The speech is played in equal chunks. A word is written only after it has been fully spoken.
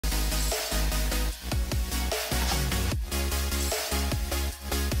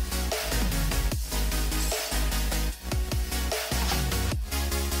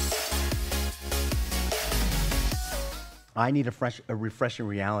I need a refreshing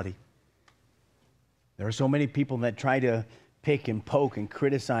reality. There are so many people that try to pick and poke and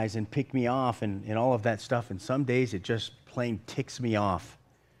criticize and pick me off and all of that stuff, and some days it just plain ticks me off.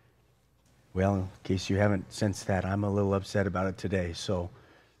 Well, in case you haven't sensed that, I'm a little upset about it today. So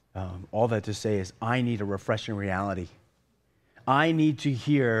all that to say is I need a refreshing reality. I need to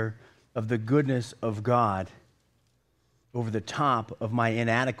hear of the goodness of God over the top of my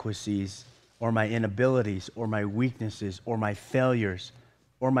inadequacies or my inabilities or my weaknesses or my failures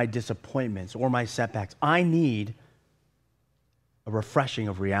or my disappointments or my setbacks. I need a refreshing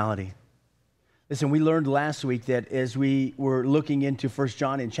of reality. Listen, we learned last week that as we were looking into 1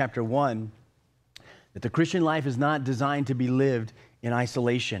 John in chapter 1, that the Christian life is not designed to be lived in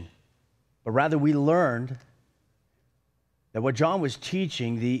isolation, but rather we learned that what John was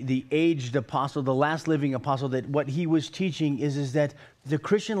teaching, the aged apostle, the last living apostle, that what he was teaching is that the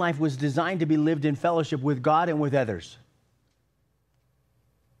Christian life was designed to be lived in fellowship with God and with others.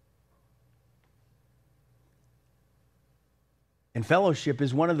 And fellowship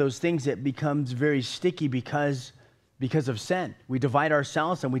is one of those things that becomes very sticky because of sin. We divide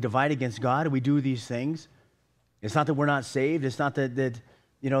ourselves and we divide against God and we do these things. It's not that we're not saved. It's not that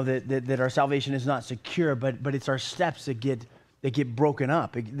our salvation is not secure, but it's our steps that get broken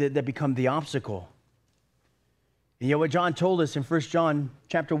up, that become the obstacle. And yet what John told us in 1 John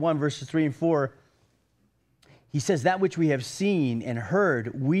chapter 1, verses 3 and 4, he says, that which we have seen and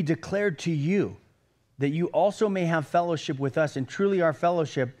heard, we declare to you, that you also may have fellowship with us. And truly our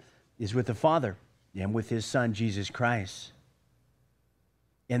fellowship is with the Father and with his Son, Jesus Christ.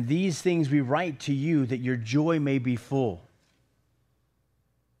 And these things we write to you, that your joy may be full.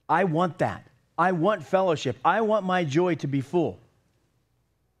 I want that. I want fellowship. I want my joy to be full.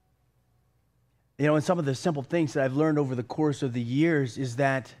 You know, and some of the simple things that I've learned over the course of the years is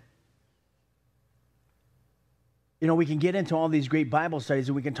that, you know, we can get into all these great Bible studies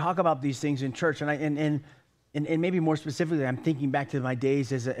and we can talk about these things in church. And maybe more specifically, I'm thinking back to my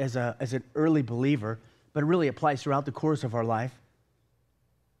days as an early believer, but it really applies throughout the course of our life.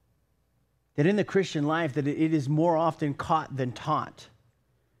 That in the Christian life, that it is more often caught than taught.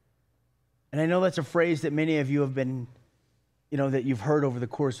 And I know that's a phrase that many of you have been, you know, that you've heard over the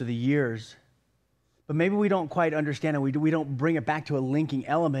course of the years. But maybe we don't quite understand it. We don't bring it back to a linking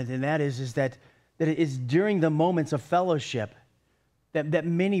element, and that is that it is during the moments of fellowship that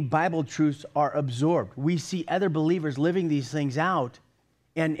many Bible truths are absorbed. We see other believers living these things out,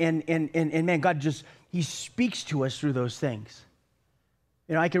 and man, God just, he speaks to us through those things.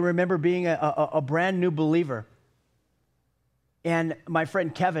 You know, I can remember being a brand new believer, and my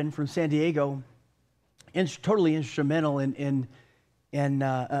friend Kevin from San Diego, totally instrumental in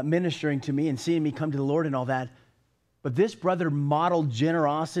ministering to me and seeing me come to the Lord and all that. But this brother modeled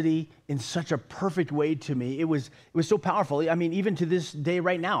generosity in such a perfect way to me. It was so powerful. I mean, even to this day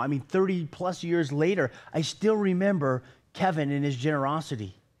right now, 30 plus years later, I still remember Kevin and his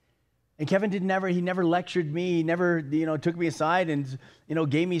generosity. And Kevin he never lectured me. He never, took me aside and,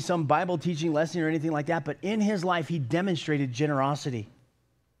 gave me some Bible teaching lesson or anything like that. But in his life, he demonstrated generosity.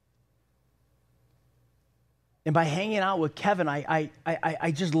 And by hanging out with Kevin,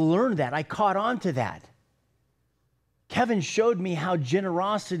 I just learned that. I caught on to that. Kevin showed me how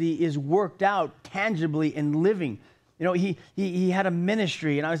generosity is worked out tangibly in living. You know, he had a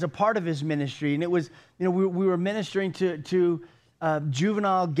ministry, and I was a part of his ministry, and it was, we were ministering to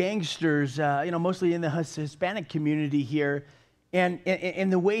juvenile gangsters, mostly in the Hispanic community here, and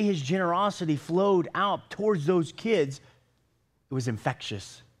the way his generosity flowed out towards those kids, it was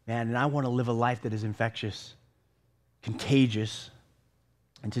infectious, man. And I want to live a life that is infectious, contagious.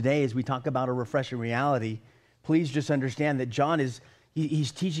 And today, as we talk about a refreshing reality, please just understand that John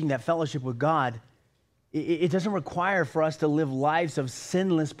he's teaching that fellowship with God. It doesn't require for us to live lives of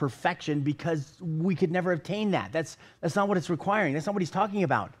sinless perfection because we could never obtain that. That's not what it's requiring. That's not what he's talking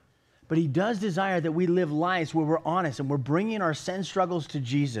about. But he does desire that we live lives where we're honest and we're bringing our sin struggles to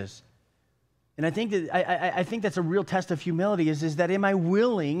Jesus. And I think that's a real test of humility is that am I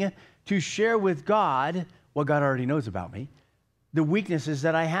willing to share with God what God already knows about me, the weaknesses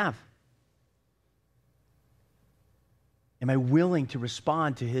that I have? Am I willing to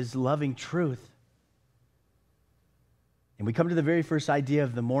respond to his loving truth? And we come to the very first idea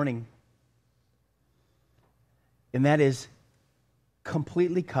of the morning, and that is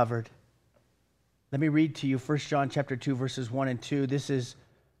completely covered. Let me read to you 1 John chapter 2, verses 1 and 2. This is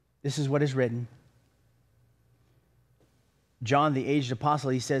what is written. John, the aged apostle,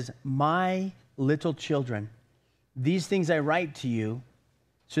 he says, "My little children, these things I write to you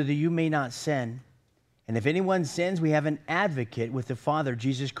so that you may not sin. And if anyone sins, we have an advocate with the Father,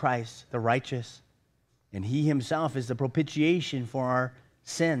 Jesus Christ, the righteous. And he himself is the propitiation for our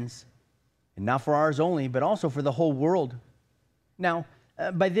sins, and not for ours only, but also for the whole world. Now,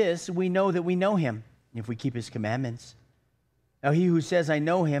 by this, we know that we know him, if we keep his commandments. Now, he who says, I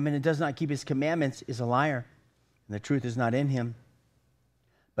know him, and does not keep his commandments is a liar, and the truth is not in him.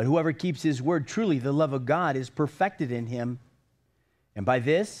 But whoever keeps his word, truly the love of God is perfected in him. And by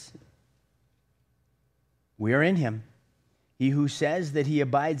this, we are in him. He who says that he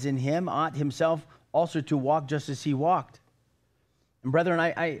abides in him ought himself also to walk just as he walked. And brethren,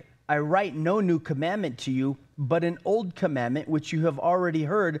 I write no new commandment to you, but an old commandment which you have already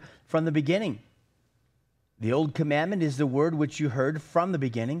heard from the beginning. The old commandment is the word which you heard from the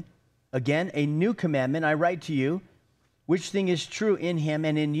beginning. Again, a new commandment I write to you, which thing is true in him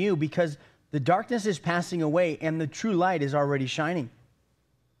and in you, because the darkness is passing away and the true light is already shining.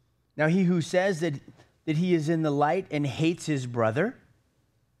 Now he who says that he is in the light and hates his brother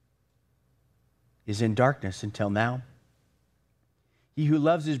is in darkness until now. He who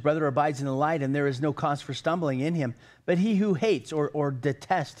loves his brother abides in the light, and there is no cause for stumbling in him. But he who hates or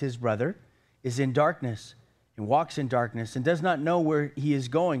detests his brother is in darkness and walks in darkness and does not know where he is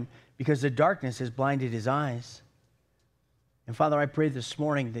going, because the darkness has blinded his eyes. And Father, I pray this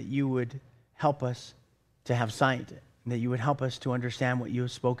morning that you would help us to have sight, and that you would help us to understand what you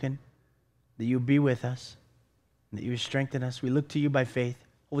have spoken, that you would be with us, and that you would strengthen us. We look to you by faith.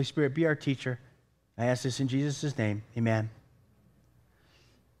 Holy Spirit, be our teacher. I ask this in Jesus' name. Amen.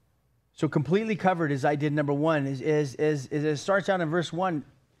 So completely covered as I did, number one, is it starts out in verse 1.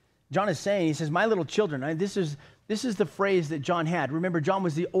 John is saying, he says, my little children. This is the phrase that John had. Remember, John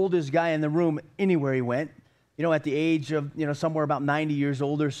was the oldest guy in the room anywhere he went. At the age of, somewhere about 90 years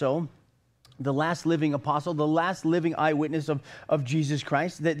old or so. The last living apostle, the last living eyewitness of Jesus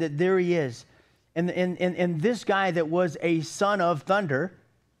Christ. That there he is. And this guy that was a son of thunder,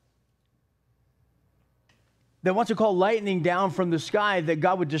 that wants to call lightning down from the sky, that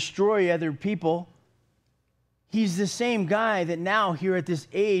God would destroy other people. He's the same guy that now here at this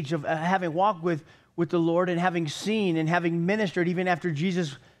age of having walked with the Lord and having seen and having ministered even after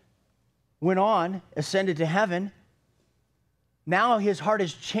Jesus went on, ascended to heaven, now his heart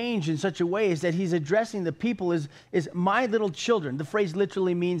has changed in such a way as that he's addressing the people as my little children. The phrase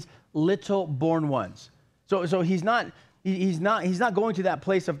literally means little born ones. So he's not going to that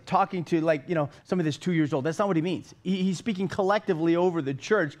place of talking to somebody that's 2 years old. That's not what he means. He's speaking collectively over the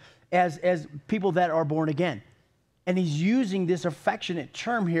church as people that are born again. And he's using this affectionate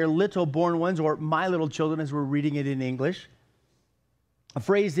term here, little born ones, or my little children, as we're reading it in English. A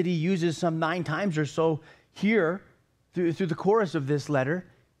phrase that he uses some 9 times or so here through the chorus of this letter.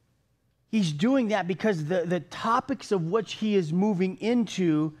 He's doing that because the topics of which he is moving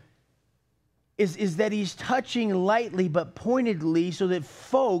into is that he's touching lightly but pointedly so that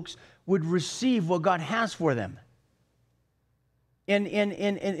folks would receive what God has for them. And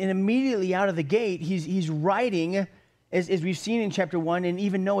immediately out of the gate, he's writing, as we've seen in chapter 1, and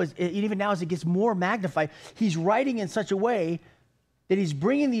even now as it gets more magnified, he's writing in such a way that he's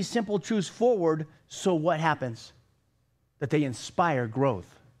bringing these simple truths forward, so what happens? That they inspire growth.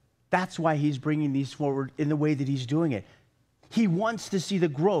 That's why he's bringing these forward in the way that he's doing it. He wants to see the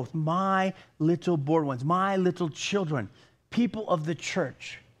growth. My little born ones, my little children, people of the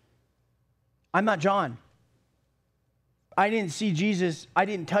church. I'm not John. I didn't see Jesus, I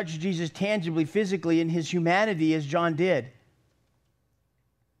didn't touch Jesus tangibly, physically in his humanity as John did.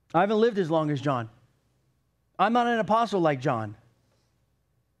 I haven't lived as long as John. I'm not an apostle like John.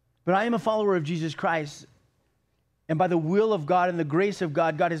 But I am a follower of Jesus Christ. And by the will of God and the grace of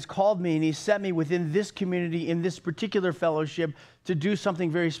God, God has called me and he set me within this community, in this particular fellowship, to do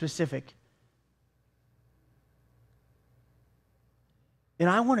something very specific. And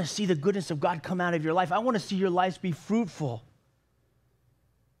I want to see the goodness of God come out of your life. I want to see your lives be fruitful.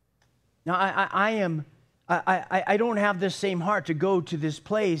 Now, I don't have this same heart to go to this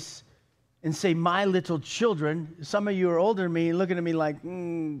place and say, my little children. Some of you are older than me, looking at me like,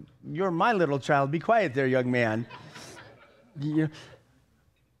 you're my little child. Be quiet there, young man.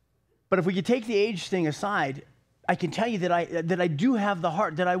 But if we could take the age thing aside, I can tell you that I do have the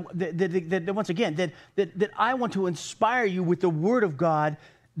heart that once again that I want to inspire you with the Word of God,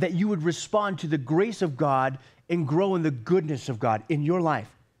 that you would respond to the grace of God and grow in the goodness of God in your life.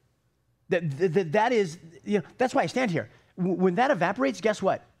 That is, that's why I stand here. When that evaporates, guess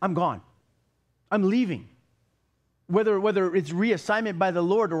what? I'm gone. I'm leaving. Whether it's reassignment by the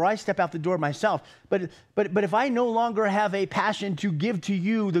Lord or I step out the door myself. But if I no longer have a passion to give to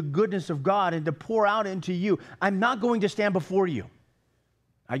you the goodness of God and to pour out into you, I'm not going to stand before you.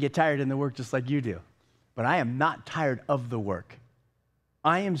 I get tired in the work just like you do. But I am not tired of the work.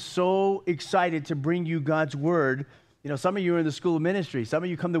 I am so excited to bring you God's word. You know, some of you are in the school of ministry. Some of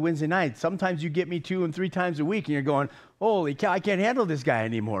you come to Wednesday nights. Sometimes you get me 2 and 3 times a week, and you're going, holy cow, I can't handle this guy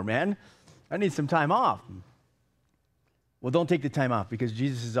anymore, man. I need some time off. Well, don't take the time off, because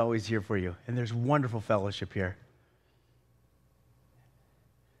Jesus is always here for you, and there's wonderful fellowship here.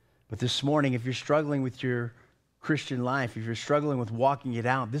 But this morning, if you're struggling with your Christian life, if you're struggling with walking it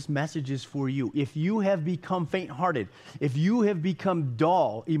out, this message is for you. If you have become faint-hearted, if you have become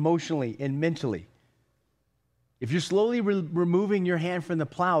dull emotionally and mentally, if you're slowly removing your hand from the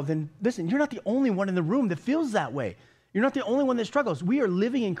plow, then listen, you're not the only one in the room that feels that way. You're not the only one that struggles. We are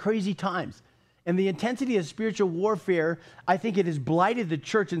living in crazy times. And the intensity of spiritual warfare, I think it has blighted the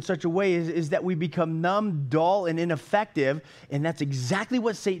church in such a way is that we become numb, dull, and ineffective. And that's exactly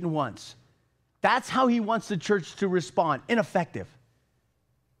what Satan wants. That's how he wants the church to respond, ineffective.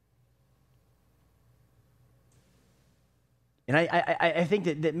 And I think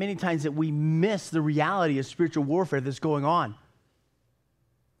that many times that we miss the reality of spiritual warfare that's going on.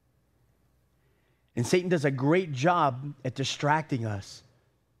 And Satan does a great job at distracting us,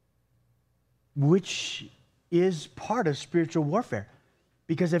 which is part of spiritual warfare.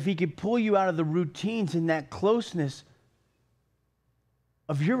 Because if he could pull you out of the routines and that closeness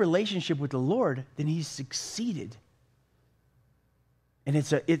of your relationship with the Lord, then he's succeeded. And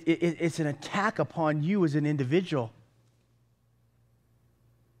it's an attack upon you as an individual.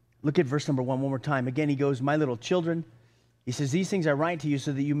 Look at verse number 1 more time. Again, he goes, my little children. He says, these things I write to you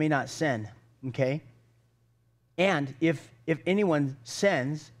so that you may not sin. Okay? And if anyone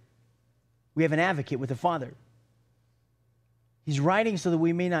sins, we have an advocate with the Father. He's writing so that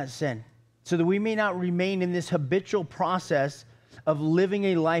we may not sin, so that we may not remain in this habitual process of living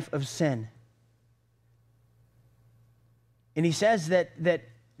a life of sin. And he says that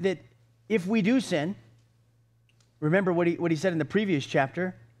if we do sin, remember what he said in the previous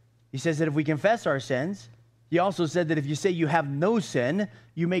chapter. He says that if we confess our sins, he also said that if you say you have no sin,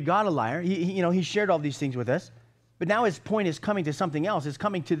 you make God a liar. He shared all these things with us. But now his point is coming to something else. It's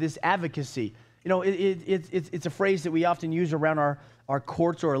coming to this advocacy. It's a phrase that we often use around our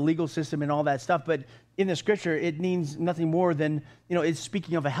courts or our legal system and all that stuff. But in the scripture, it means nothing more than, it's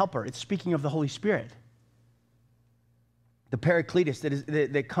speaking of a helper. It's speaking of the Holy Spirit. The Paracletus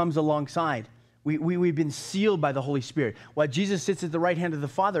that comes alongside. We've been sealed by the Holy Spirit. While Jesus sits at the right hand of the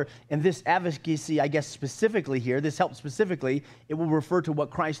Father, and this advocacy, I guess specifically here, this help specifically, it will refer to what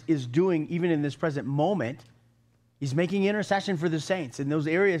Christ is doing even in this present moment. He's making intercession for the saints in those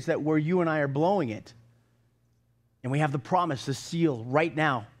areas where you and I are blowing it. And we have the promise, the seal right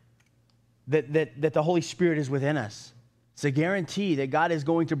now, that the Holy Spirit is within us. It's a guarantee that God is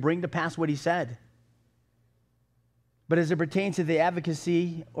going to bring to pass what he said. But as it pertains to the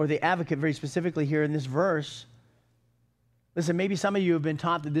advocacy, or the advocate very specifically here in this verse, listen, maybe some of you have been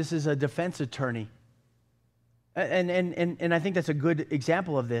taught that this is a defense attorney. And I think that's a good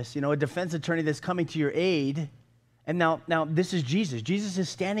example of this. A defense attorney that's coming to your aid. And now this is Jesus. Jesus is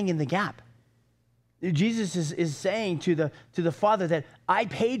standing in the gap. Jesus is saying to the Father that I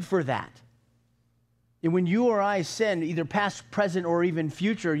paid for that. And when you or I sin, either past, present, or even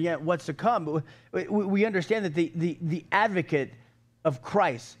future, yet what's to come, we understand that the advocate of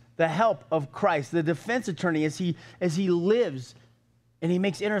Christ, the help of Christ, the defense attorney as he lives and he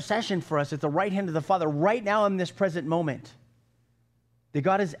makes intercession for us at the right hand of the Father right now in this present moment, that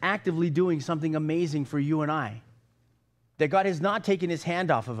God is actively doing something amazing for you and I, that God has not taken his hand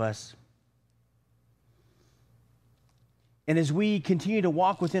off of us. And as we continue to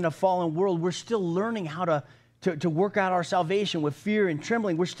walk within a fallen world, we're still learning how to work out our salvation with fear and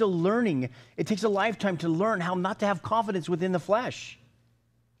trembling. We're still learning. It takes a lifetime to learn how not to have confidence within the flesh.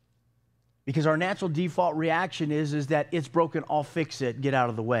 Because our natural default reaction is that it's broken, I'll fix it, get out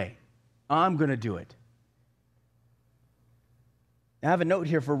of the way. I'm going to do it. I have a note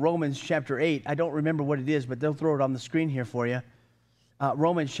here for Romans chapter 8. I don't remember what it is, but they'll throw it on the screen here for you.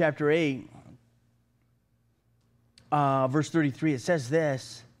 Romans chapter 8. Verse 33, it says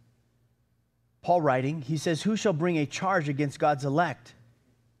this, Paul writing, he says, who shall bring a charge against God's elect?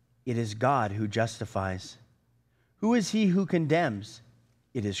 It is God who justifies. Who is he who condemns?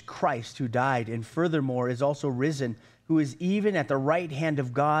 It is Christ who died and furthermore is also risen, who is even at the right hand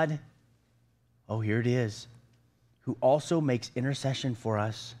of God. Oh, here it is. Who also makes intercession for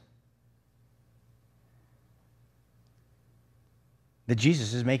us. That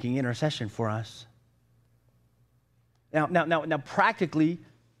Jesus is making intercession for us. Now, practically,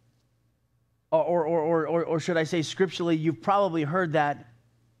 or should I say scripturally, you've probably heard that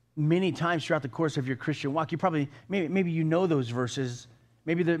many times throughout the course of your Christian walk. You probably, maybe you know those verses.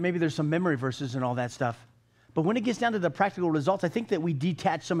 Maybe there's some memory verses and all that stuff. But when it gets down to the practical results, I think that we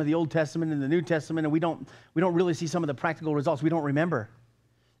detach some of the Old Testament and the New Testament, and we don't really see some of the practical results. We don't remember.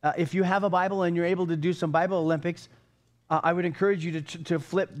 If you have a Bible and you're able to do some Bible Olympics, I would encourage you to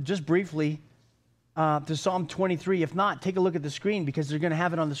flip just briefly to Psalm 23. If not, take a look at the screen, because they're going to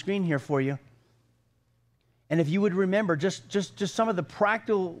have it on the screen here for you. And if you would remember just some of the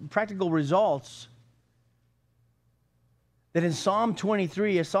practical results that in Psalm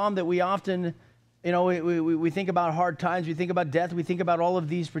 23, a psalm that we often, we think about hard times, we think about death, we think about all of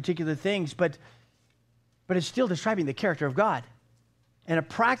these particular things, but it's still describing the character of God. And a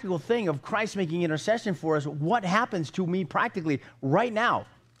practical thing of Christ making intercession for us. What happens to me practically right now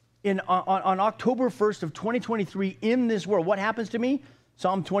on October 1st of 2023 in this world? What happens to me?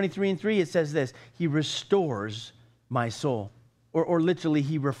 Psalm 23:3, it says this: He restores my soul, or literally,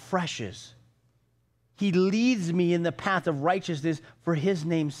 He refreshes. He leads me in the path of righteousness for His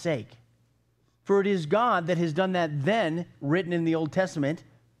name's sake. For it is God that has done that then, written in the Old Testament,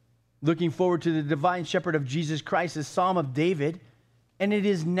 looking forward to the divine shepherd of Jesus Christ, the Psalm of David. And it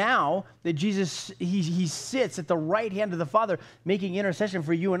is now that Jesus, he sits at the right hand of the Father, making intercession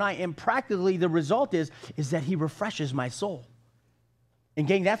for you and I. And practically the result is that He refreshes my soul. And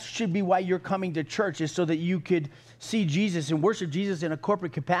gang, that should be why you're coming to church, is so that you could see Jesus and worship Jesus in a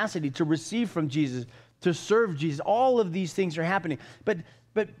corporate capacity, to receive from Jesus, to serve Jesus. All of these things are happening. But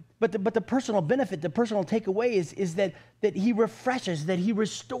the personal benefit, the personal takeaway is that He refreshes, that He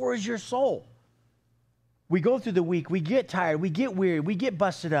restores your soul. We go through the week, we get tired, we get weary, we get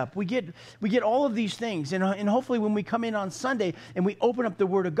busted up, we get all of these things. And hopefully when we come in on Sunday and we open up the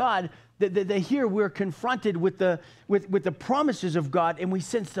Word of God, that here we're confronted with the promises of God, and we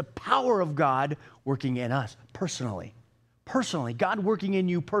sense the power of God working in us personally. Personally, God working in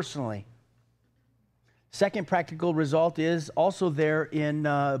you personally. Second practical result is also there in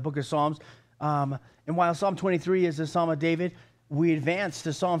the book of Psalms. And while Psalm 23 is a Psalm of David, we advance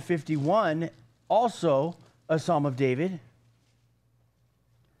to Psalm 51, also a Psalm of David.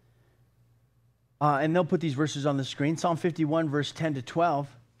 And they'll put these verses on the screen. Psalm 51, verse 10 to 12.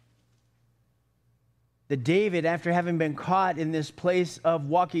 That David, after having been caught in this place of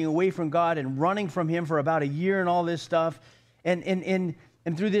walking away from God and running from Him for about a year and all this stuff, and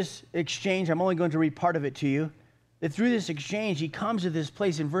through this exchange, I'm only going to read part of it to you, that through this exchange, he comes to this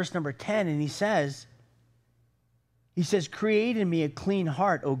place in verse number 10, and he says, create in me a clean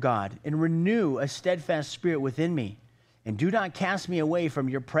heart, O God, and renew a steadfast spirit within me. And do not cast me away from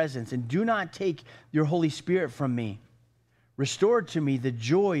your presence, and do not take your Holy Spirit from me. Restore to me the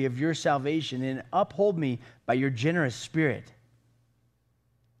joy of your salvation, and uphold me by your generous spirit.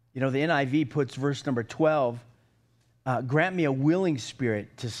 The NIV puts verse number 12, grant me a willing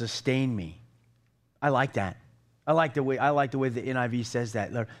spirit to sustain me. I like that. I like the way the NIV says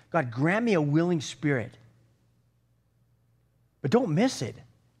that. Lord, God, grant me a willing spirit. But don't miss it.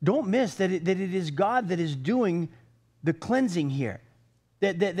 Don't miss that it is God that is doing the cleansing here.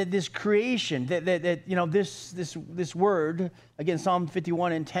 That this creation, this word, again, Psalm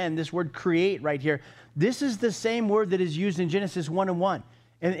 51 and 10, this word create right here, this is the same word that is used in Genesis 1 and 1.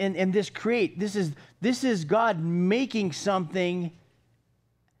 And this create, this is God making something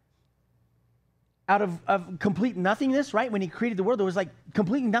out of complete nothingness, right? When He created the world, there was like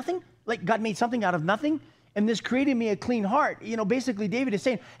complete nothing. Like God made something out of nothing. And this created me a clean heart. Basically David is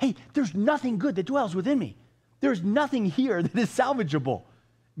saying, hey, there's nothing good that dwells within me. There's nothing here that is salvageable.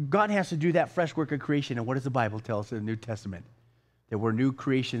 God has to do that fresh work of creation. And what does the Bible tell us in the New Testament? That we're new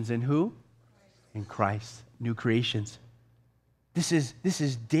creations in who? In Christ. New creations. This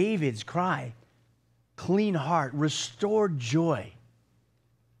is David's cry. Clean heart, restored joy.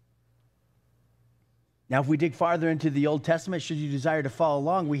 Now, if we dig farther into the Old Testament, should you desire to follow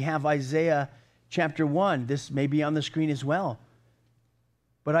along, we have Isaiah chapter 1. This may be on the screen as well.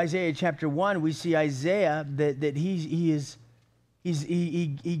 But Isaiah chapter 1, we see Isaiah that he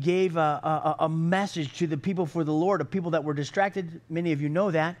gave a message to the people for the Lord, of people that were distracted. Many of you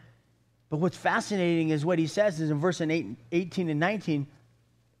know that. But what's fascinating is what he says is in verse 18 and 19,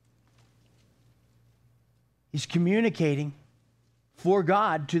 he's communicating for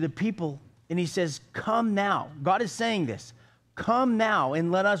God to the people, and he says, come now. God is saying this. Come now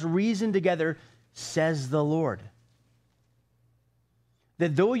and let us reason together, says the Lord.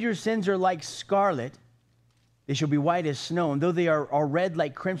 That though your sins are like scarlet, they shall be white as snow. And though they are red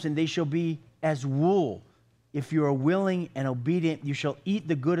like crimson, they shall be as wool. If you are willing and obedient, you shall eat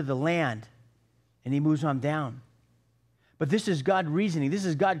the good of the land. And he moves on down. But this is God reasoning. This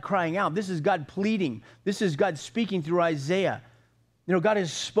is God crying out. This is God pleading. This is God speaking through Isaiah. God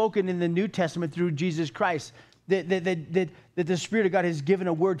has spoken in the New Testament through Jesus Christ. that the Spirit of God has given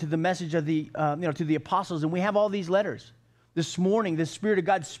a word to the message of the, to the apostles, and we have all these letters. This morning, the Spirit of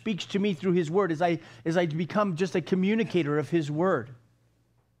God speaks to me through His Word as I become just a communicator of His Word.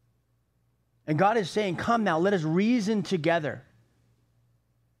 And God is saying, come now, let us reason together.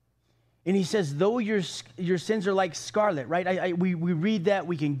 And He says, though your sins are like scarlet, right? We read that,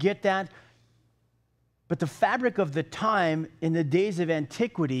 we can get that. But the fabric of the time in the days of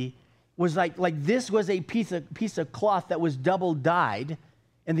antiquity was like this was a piece of cloth that was double dyed.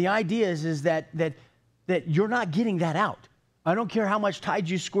 And the idea is that you're not getting that out. I don't care how much Tide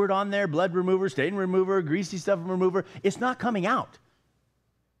you squirt on there, blood remover, stain remover, greasy stuff remover, it's not coming out.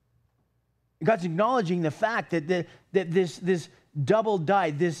 God's acknowledging the fact that this double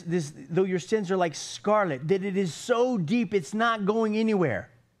dyed, this though your sins are like scarlet, that it is so deep it's not going anywhere.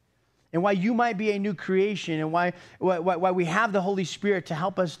 And why you might be a new creation, and why we have the Holy Spirit to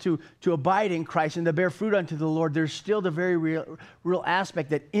help us to abide in Christ and to bear fruit unto the Lord, there's still the very real aspect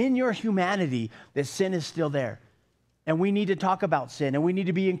that in your humanity, that sin is still there. And we need to talk about sin, and we need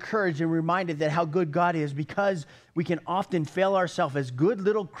to be encouraged and reminded that how good God is, because we can often fail ourselves as good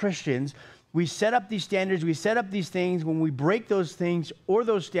little Christians. We set up these standards, we set up these things. When we break those things or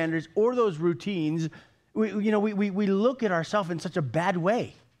those standards or those routines, we look at ourselves in such a bad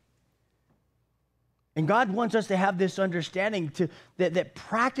way. And God wants us to have this understanding that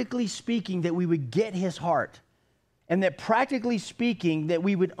practically speaking, that we would get His heart. And that practically speaking, that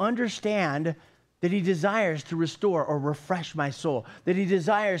we would understand that He desires to restore or refresh my soul, that He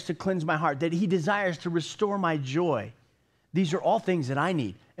desires to cleanse my heart, that He desires to restore my joy. These are all things that I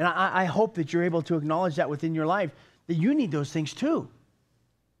need. And I hope that you're able to acknowledge that within your life, that you need those things too.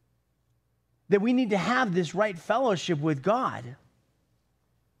 That we need to have this right fellowship with God.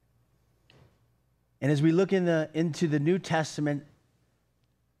 And as we look into the New Testament,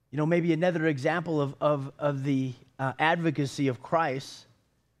 maybe another example of the advocacy of Christ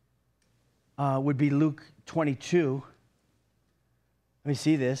would be Luke 22. Let me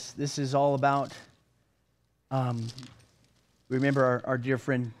see this. This is all about, remember our dear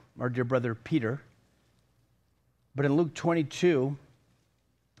friend, our dear brother Peter. But in Luke 22,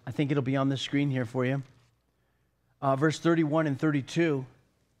 I think it'll be on the screen here for you. Verse 31 and 32.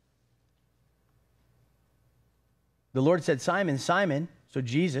 The Lord said, Simon, Simon, so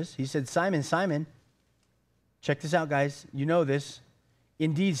Jesus, He said, Simon, Simon, check this out, guys. You know this.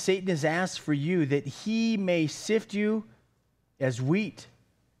 Indeed, Satan has asked for you that he may sift you as wheat,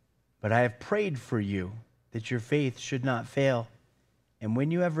 but I have prayed for you that your faith should not fail. And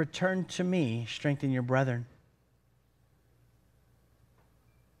when you have returned to me, strengthen your brethren.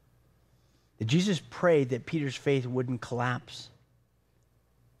 That Jesus prayed that Peter's faith wouldn't collapse,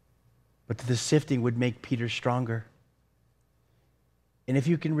 but that the sifting would make Peter stronger. And if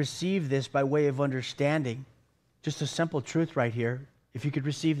you can receive this by way of understanding, just a simple truth right here, if you could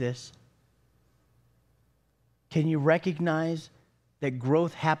receive this, can you recognize that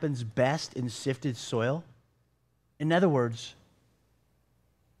growth happens best in sifted soil? In other words,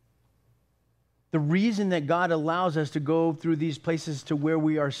 the reason that God allows us to go through these places to where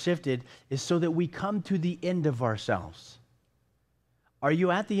we are sifted is so that we come to the end of ourselves. Are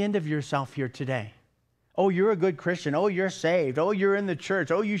you at the end of yourself here today? Oh, you're a good Christian. Oh, you're saved. Oh, you're in the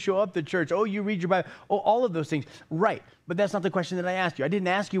church. Oh, you show up to church. Oh, you read your Bible. Oh, all of those things. Right. But that's not the question that I asked you. I didn't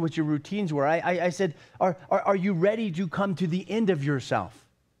ask you what your routines were. I said, are you ready to come to the end of yourself?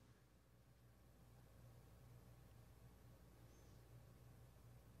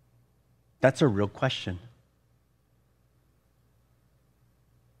 That's a real question.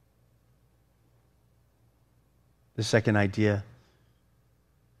 The second idea,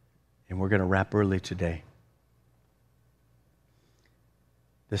 and we're going to wrap early today.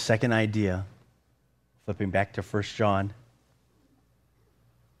 The second idea, flipping back to 1 John,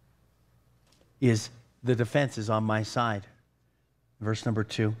 is the defense is on my side. Verse number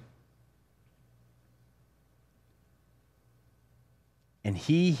 2. And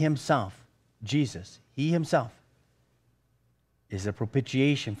He Himself, Jesus, He Himself, is a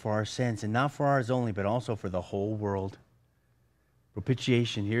propitiation for our sins, and not for ours only, but also for the whole world.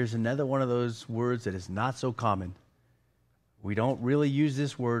 Propitiation, here's another one of those words that is not so common. We don't really use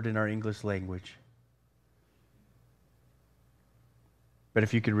this word in our English language. But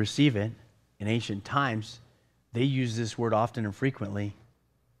if you could receive it, in ancient times, they used this word often and frequently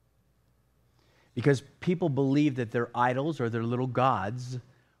because people believed that their idols or their little gods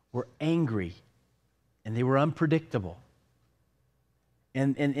were angry and they were unpredictable.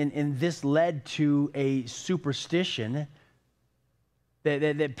 And this led to a superstition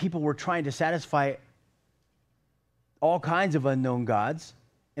that people were trying to satisfy all kinds of unknown gods,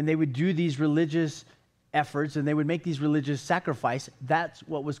 and they would do these religious efforts and they would make these religious sacrifices. That's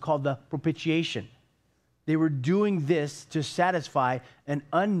what was called the propitiation. They were doing this to satisfy an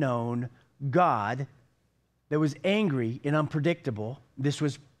unknown God that was angry and unpredictable. This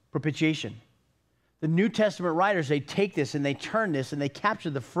was propitiation. The New Testament writers, they take this and they turn this and they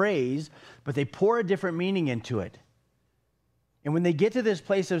capture the phrase, but they pour a different meaning into it. And when they get to this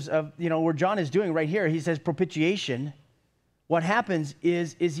place of where John is doing right here, he says propitiation. What happens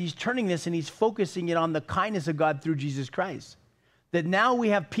is he's turning this and he's focusing it on the kindness of God through Jesus Christ. That now we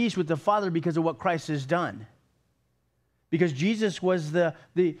have peace with the Father because of what Christ has done. Because Jesus was the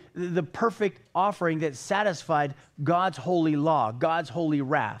perfect offering that satisfied God's holy law, God's holy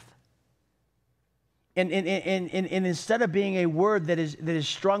wrath. And instead of being a word that is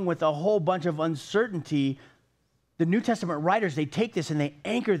strung with a whole bunch of uncertainty, the New Testament writers, they take this and they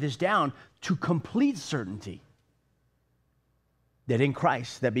anchor this down to complete certainty. That in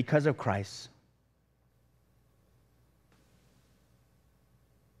Christ, that because of Christ,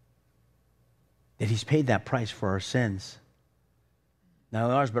 that he's paid that price for our sins. Not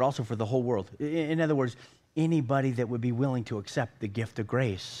only ours, but also for the whole world. In other words, anybody that would be willing to accept the gift of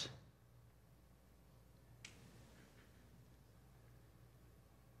grace.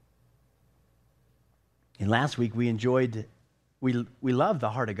 And last week we loved the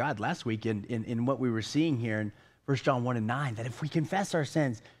heart of God last week in what we were seeing here in 1 John 1 and 9, that if we confess our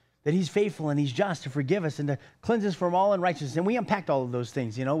sins, that he's faithful and he's just to forgive us and to cleanse us from all unrighteousness. And we unpacked all of those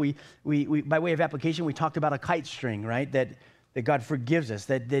things. We by way of application, we talked about a kite string, right? That God forgives us,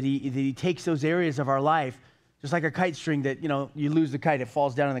 that he takes those areas of our life, just like a kite string that, you lose the kite, it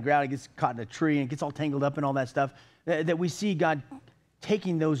falls down on the ground, it gets caught in a tree and it gets all tangled up and all that stuff, that we see God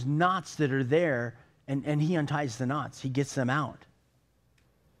taking those knots that are there and he unties the knots. He gets them out.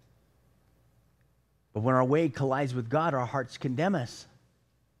 But when our way collides with God, our hearts condemn us.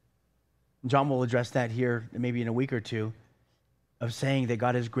 John will address that here maybe in a week or two, of saying that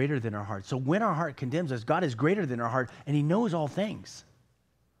God is greater than our heart. So when our heart condemns us, God is greater than our heart, and he knows all things.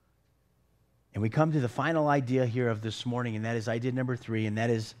 And we come to the final idea here of this morning, and that is idea number 3, and that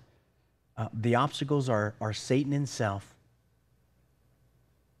is the obstacles are Satan himself.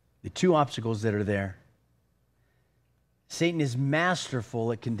 The two obstacles that are there. Satan is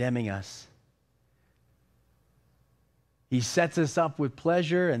masterful at condemning us. He sets us up with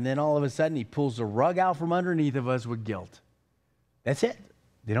pleasure, and then all of a sudden he pulls the rug out from underneath of us with guilt. That's it.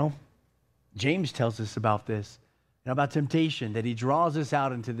 James tells us about this, about temptation, that he draws us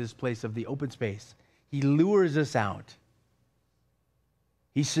out into this place of the open space. He lures us out.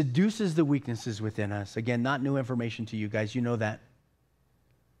 He seduces the weaknesses within us. Again, not new information to you guys. You know that.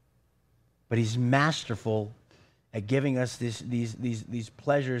 But he's masterful at giving us these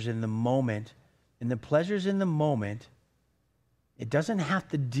pleasures in the moment. And the pleasures in the moment, it doesn't have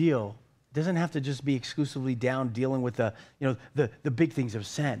to just be exclusively dealing with the big things of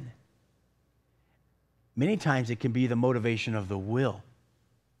sin. Many times it can be the motivation of the will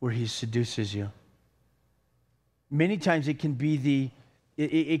where he seduces you. Many times it can be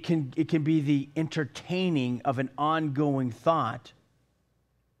it can be the entertaining of an ongoing thought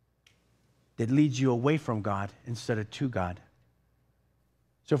that leads you away from God instead of to God.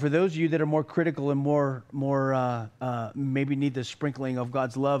 So for those of you that are more critical and more maybe need the sprinkling of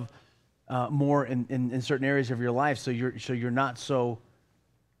God's love more in certain areas of your life, so you're not so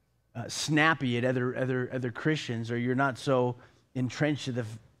snappy at other Christians, or you're not so entrenched to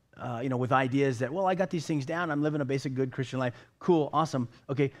with ideas that, well, I got these things down, I'm living a basic good Christian life. Cool, awesome,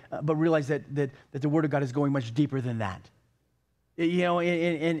 okay, but realize that the Word of God is going much deeper than that. And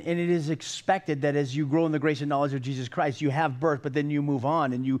it is expected that as you grow in the grace and knowledge of Jesus Christ, you have birth, but then you move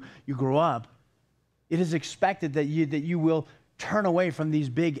on and you grow up. It is expected that you will turn away from these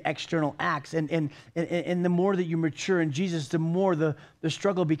big external acts. And the more that you mature in Jesus, the more the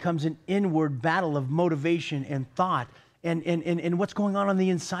struggle becomes an inward battle of motivation and thought and what's going on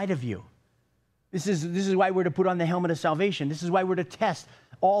the inside of you. This is why we're to put on the helmet of salvation. This is why we're to test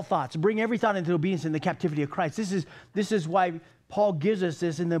all thoughts, bring every thought into obedience in the captivity of Christ. This is why Paul gives us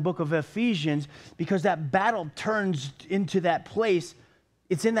this in the book of Ephesians, because that battle turns into that place.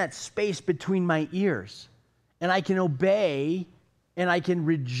 It's in that space between my ears. And I can obey and I can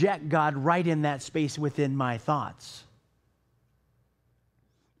reject God right in that space within my thoughts.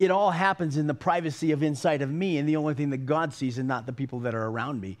 It all happens in the privacy of inside of me, and the only thing that God sees and not the people that are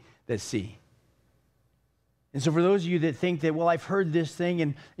around me that see. And so for those of you that think that, well, I've heard this thing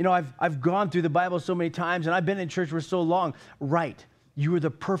and, I've gone through the Bible so many times and I've been in church for so long, right. You are the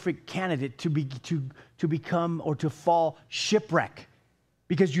perfect candidate to become or to fall shipwreck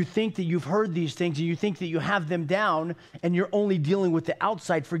because you think that you've heard these things and you think that you have them down, and you're only dealing with the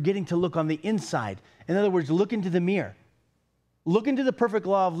outside, forgetting to look on the inside. In other words, look into the mirror. Look into the perfect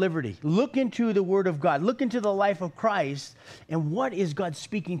law of liberty. Look into the Word of God. Look into the life of Christ. And what is God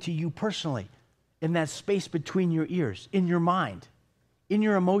speaking to you personally in that space between your ears, in your mind, in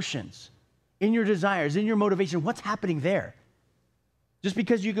your emotions, in your desires, in your motivation? What's happening there? Just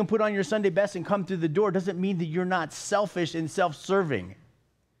because you can put on your Sunday best and come through the door doesn't mean that you're not selfish and self-serving.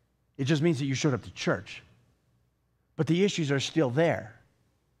 It just means that you showed up to church. But the issues are still there.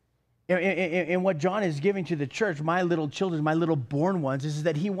 And what John is giving to the church, my little children, my little born ones, is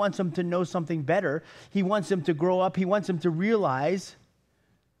that he wants them to know something better. He wants them to grow up. He wants them to realize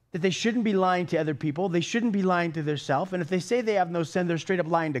that they shouldn't be lying to other people. They shouldn't be lying to themselves. And if they say they have no sin, they're straight up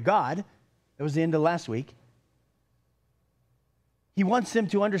lying to God. That was the end of last week. He wants them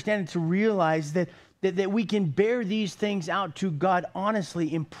to understand and to realize that we can bear these things out to God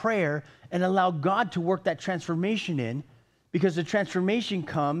honestly in prayer and allow God to work that transformation in, because the transformation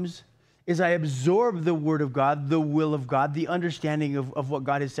comes as I absorb the Word of God, the will of God, the understanding of what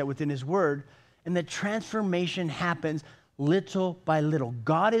God has said within His Word, and the transformation happens little by little.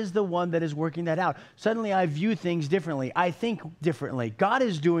 God is the one that is working that out. Suddenly I view things differently. I think differently. God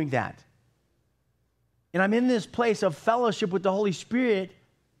is doing that. And I'm in this place of fellowship with the Holy Spirit.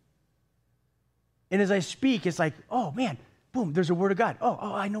 And as I speak, it's like, oh man, boom, there's a word of God. Oh,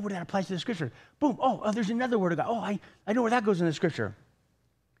 I know where that applies to the scripture. Boom, there's another word of God. Oh, I know where that goes in the scripture.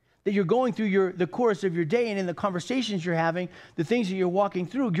 That you're going through the course of your day, and in the conversations you're having, the things that you're walking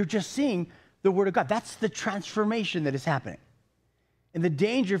through, you're just seeing the word of God. That's the transformation that is happening. And the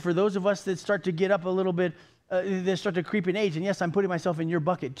danger for those of us that start to get up a little bit, that start to creep in age, and yes, I'm putting myself in your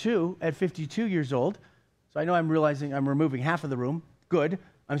bucket too at 52 years old. So I know I'm realizing I'm removing half of the room. Good.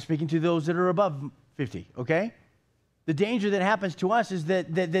 I'm speaking to those that are above 50, okay? The danger that happens to us is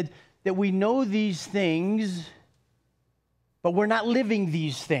that we know these things, but we're not living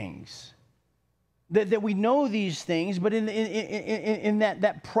these things. That we know these things, but in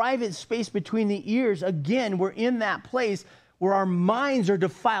that private space between the ears, again, we're in that place where our minds are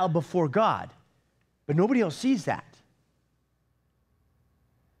defiled before God. But nobody else sees that.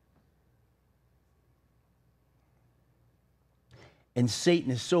 And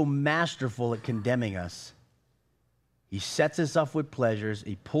Satan is so masterful at condemning us. He sets us up with pleasures.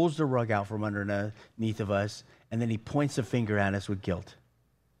 He pulls the rug out from underneath of us, and then he points a finger at us with guilt.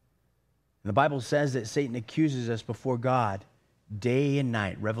 And the Bible says that Satan accuses us before God day and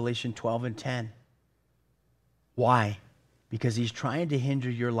night, Revelation 12 and 10. Why? Because he's trying to hinder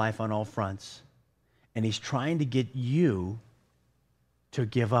your life on all fronts, and he's trying to get you to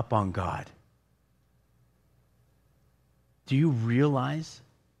give up on God. Do you realize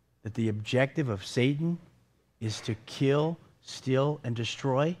that the objective of Satan is to kill, steal, and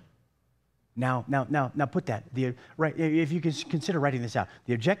destroy? Now put that. Right, if you can consider writing this out.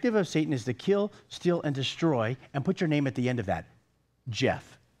 The objective of Satan is to kill, steal, and destroy, and put your name at the end of that.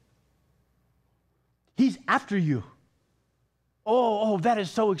 Jeff. He's after you. Oh, that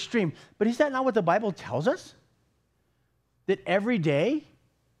is so extreme. But is that not what the Bible tells us? That every day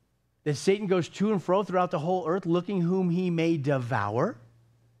that Satan goes to and fro throughout the whole earth looking whom he may devour?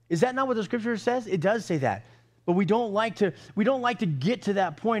 Is that not what the scripture says? It does say that. But we don't like to get to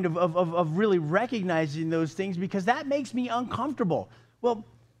that point of really recognizing those things, because that makes me uncomfortable. Well,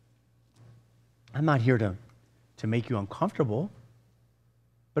 I'm not here to make you uncomfortable.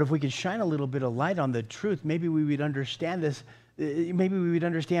 But if we could shine a little bit of light on the truth, maybe we would understand this. Maybe we would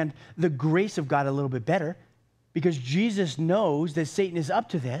understand the grace of God a little bit better, because Jesus knows that Satan is up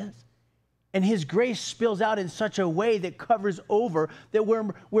to this. And his grace spills out in such a way that covers over, that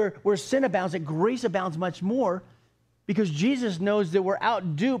where sin abounds, that grace abounds much more, because Jesus knows that we're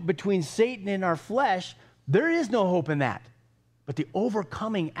outduped between Satan and our flesh. There is no hope in that. But the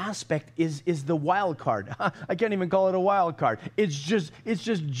overcoming aspect is the wild card. I can't even call it a wild card. It's just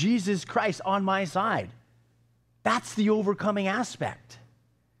Jesus Christ on my side. That's the overcoming aspect.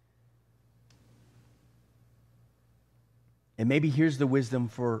 And maybe here's the wisdom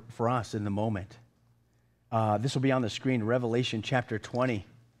for us in the moment. This will be on the screen, Revelation chapter 20,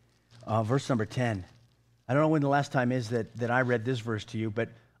 verse number 10. I don't know when the last time is that I read this verse to you, but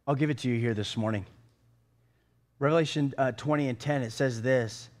I'll give it to you here this morning. Revelation 20 and 10, it says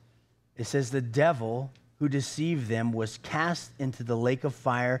this. It says, the devil who deceived them was cast into the lake of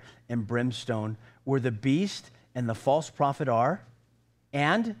fire and brimstone, where the beast and the false prophet are,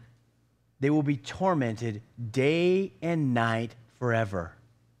 and they will be tormented day and night forever.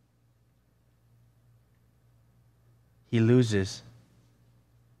 He loses.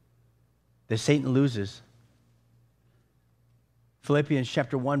 Satan loses. Philippians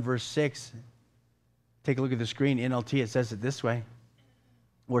chapter 1, verse 6. Take a look at the screen. NLT, it says it this way.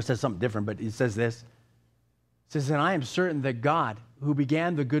 Or it says something different, but it says this. It says, and I am certain that God, who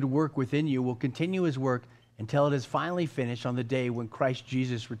began the good work within you, will continue his work until it is finally finished on the day when Christ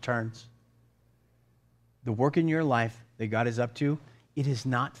Jesus returns. The work in your life that God is up to, it is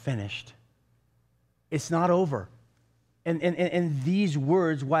not finished. It's not over. And these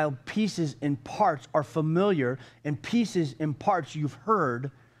words, while pieces and parts are familiar, and pieces and parts you've heard,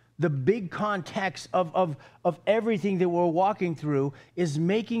 the big context of everything that we're walking through is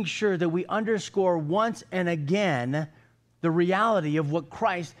making sure that we underscore once and again the reality of what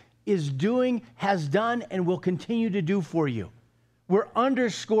Christ is doing, has done, and will continue to do for you. We're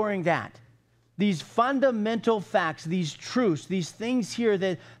underscoring that. These fundamental facts, these truths, these things here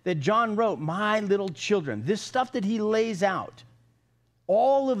that John wrote, my little children, this stuff that he lays out,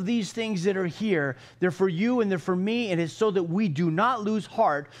 all of these things that are here, they're for you and they're for me, and it's so that we do not lose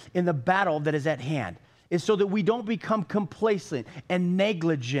heart in the battle that is at hand. It's so that we don't become complacent and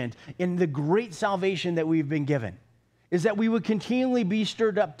negligent in the great salvation that we've been given. Is that we would continually be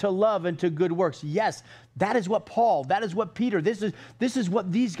stirred up to love and to good works. Yes, that is what Paul, that is what Peter, this is what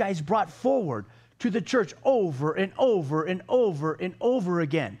these guys brought forward to the church over and over and over and over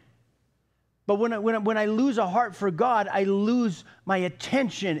again. But when I lose a heart for God, I lose my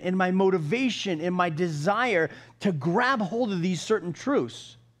attention and my motivation and my desire to grab hold of these certain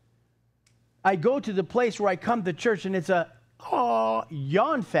truths. I go to the place where I come to church and it's a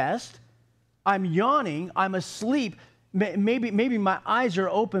yawn fest. I'm yawning, I'm asleep. Maybe my eyes are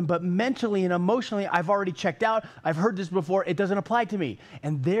open, but mentally and emotionally, I've already checked out. I've heard this before. It doesn't apply to me.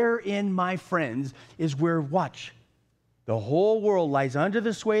 And therein, my friends, is where, watch, the whole world lies under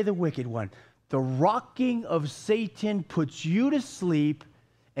the sway of the wicked one. The rocking of Satan puts you to sleep,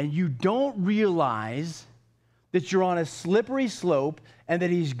 and you don't realize that you're on a slippery slope and that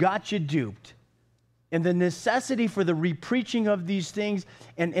he's got you duped. And the necessity for the repreaching of these things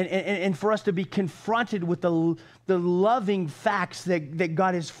and for us to be confronted with the loving facts that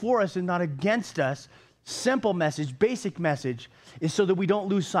God is for us and not against us, simple message, basic message, is so that we don't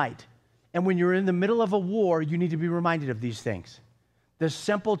lose sight. And when you're in the middle of a war, you need to be reminded of these things. The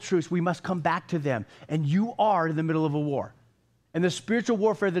simple truths, we must come back to them. And you are in the middle of a war. And the spiritual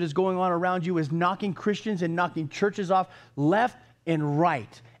warfare that is going on around you is knocking Christians and knocking churches off left and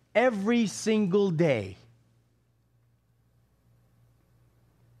right. Every single day.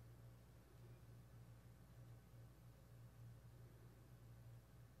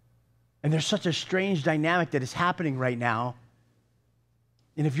 And there's such a strange dynamic that is happening right now.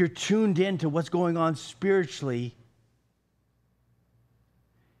 And if you're tuned in to what's going on spiritually,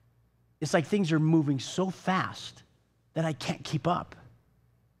 it's like things are moving so fast that I can't keep up.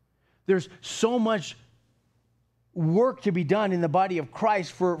 There's so much work to be done in the body of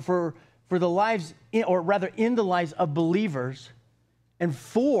Christ for the lives, or rather in the lives of believers, and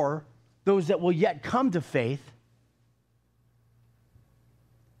for those that will yet come to faith.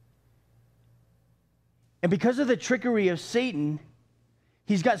 And because of the trickery of Satan,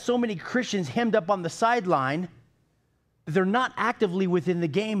 he's got so many Christians hemmed up on the sideline that they're not actively within the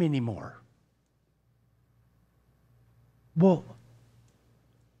game anymore. Well,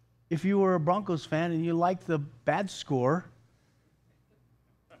 if you were a Broncos fan and you liked the bad score,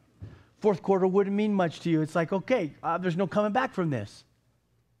 fourth quarter wouldn't mean much to you. It's like, okay, there's no coming back from this.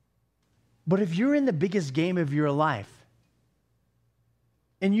 But if you're in the biggest game of your life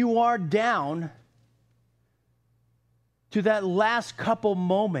and you are down to that last couple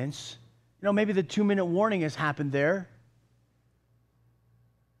moments, maybe the 2-minute warning has happened there.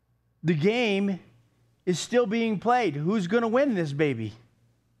 The game is still being played. Who's going to win this baby?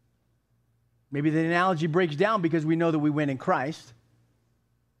 Maybe the analogy breaks down because we know that we win in Christ.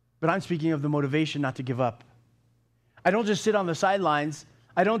 But I'm speaking of the motivation not to give up. I don't just sit on the sidelines.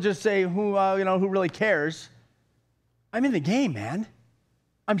 I don't just say, who really cares? I'm in the game, man.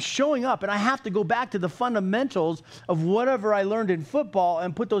 I'm showing up, and I have to go back to the fundamentals of whatever I learned in football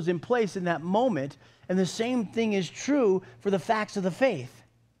and put those in place in that moment. And the same thing is true for the facts of the faith.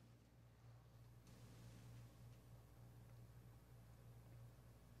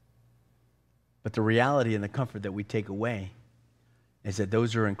 But the reality and the comfort that we take away is that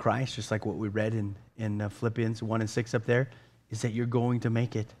those who are in Christ, just like what we read in Philippians 1 and 6 up there, is that you're going to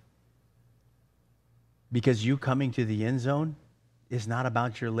make it. Because you coming to the end zone is not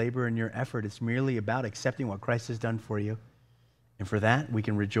about your labor and your effort. It's merely about accepting what Christ has done for you. And for that, we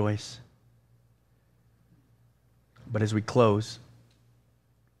can rejoice. But as we close,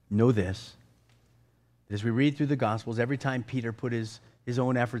 know this. As we read through the Gospels, every time Peter put his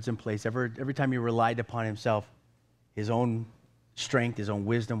own efforts in place, every time he relied upon himself, his own strength, his own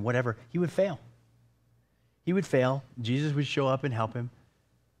wisdom, whatever, he would fail. He would fail. Jesus would show up and help him.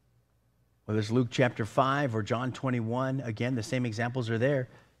 Whether it's Luke chapter 5 or John 21, again, the same examples are there.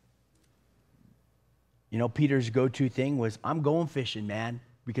 You know, Peter's go-to thing was, I'm going fishing, man,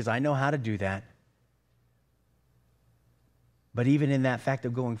 because I know how to do that. But even in that fact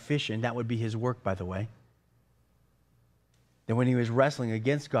of going fishing, that would be his work, by the way. Then when he was wrestling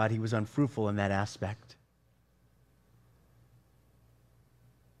against God, he was unfruitful in that aspect.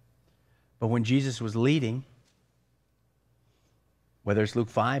 But when Jesus was leading, whether it's Luke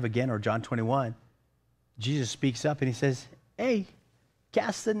 5 again or John 21, Jesus speaks up and he says, hey,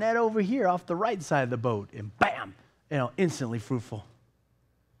 cast the net over here off the right side of the boat. And bam, instantly fruitful.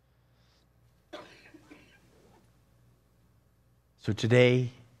 So today,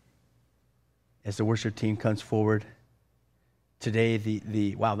 as the worship team comes forward,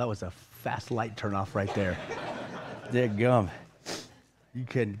 today wow, that was a fast light turn off right there. There gum. You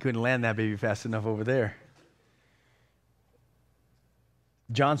couldn't land that baby fast enough over there.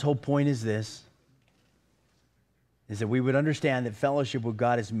 John's whole point is this, is that we would understand that fellowship with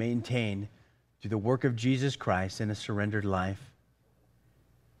God is maintained through the work of Jesus Christ in a surrendered life.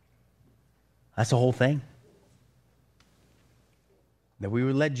 That's the whole thing. That we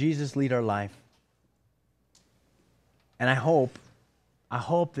would let Jesus lead our life. And I hope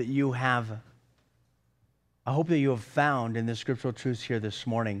that you have found in the scriptural truths here this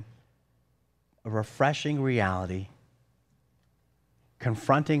morning a refreshing reality,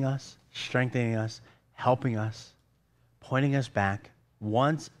 confronting us, strengthening us, helping us, pointing us back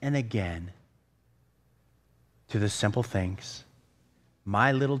once and again to the simple things.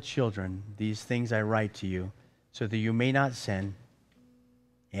 My little children, these things I write to you, so that you may not sin.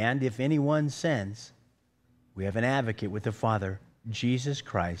 And if anyone sins, we have an advocate with the Father, Jesus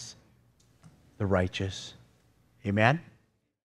Christ, the righteous. Amen?